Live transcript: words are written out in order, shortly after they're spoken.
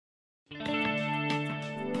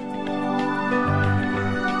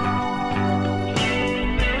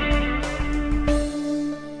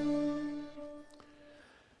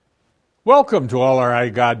Welcome to all our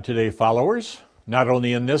iGod Today followers, not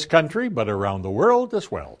only in this country, but around the world as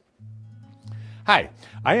well. Hi,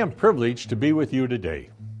 I am privileged to be with you today.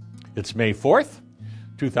 It's May 4th,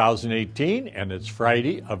 2018, and it's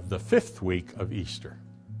Friday of the 5th week of Easter.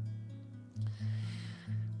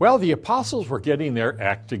 Well, the apostles were getting their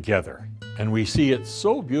act together, and we see it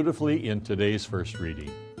so beautifully in today's first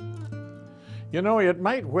reading. You know, it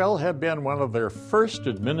might well have been one of their first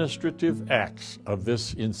administrative acts of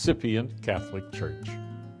this incipient Catholic Church.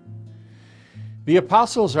 The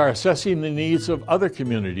apostles are assessing the needs of other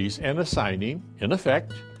communities and assigning, in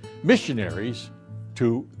effect, missionaries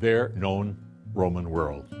to their known Roman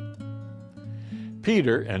world.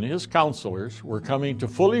 Peter and his counselors were coming to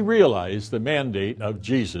fully realize the mandate of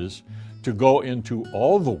Jesus to go into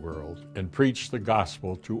all the world and preach the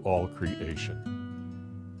gospel to all creation.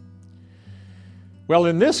 Well,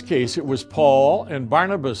 in this case, it was Paul and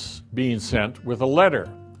Barnabas being sent with a letter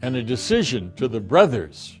and a decision to the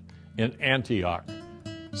brothers in Antioch,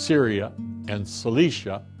 Syria, and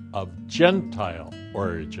Cilicia of Gentile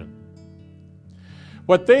origin.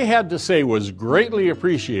 What they had to say was greatly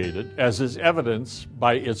appreciated, as is evidenced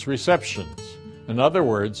by its receptions. In other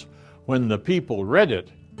words, when the people read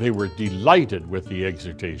it, they were delighted with the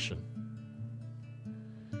exhortation.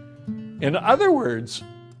 In other words,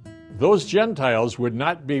 those Gentiles would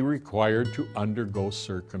not be required to undergo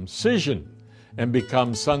circumcision and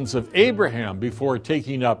become sons of Abraham before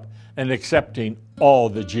taking up and accepting all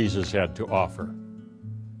that Jesus had to offer.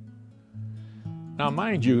 Now,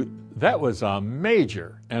 mind you, that was a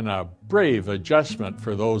major and a brave adjustment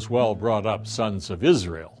for those well-brought-up sons of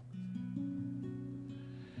Israel.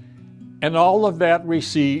 And all of that we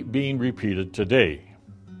see being repeated today.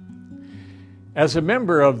 As a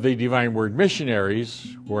member of the Divine Word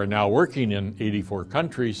Missionaries, who are now working in 84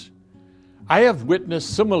 countries, I have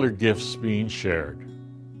witnessed similar gifts being shared.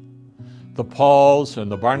 The Pauls and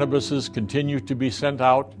the Barnabases continue to be sent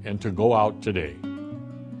out and to go out today.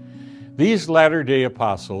 These latter-day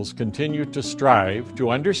apostles continue to strive to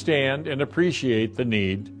understand and appreciate the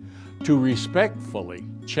need to respectfully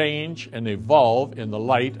change and evolve in the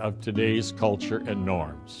light of today's culture and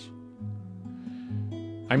norms.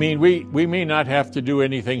 I mean, we may not have to do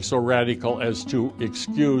anything so radical as to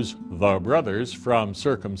excuse the brothers from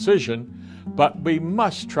circumcision, but we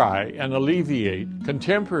must try and alleviate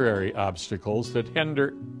contemporary obstacles that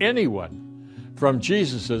hinder anyone from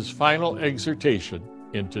Jesus' final exhortation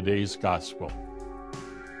in today's gospel.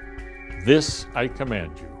 This I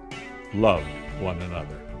command you, love one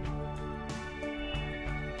another.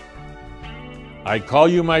 I call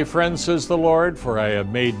you my friend, says the Lord, for I have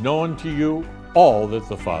made known to you all that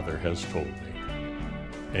the Father has told me.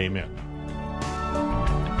 Amen.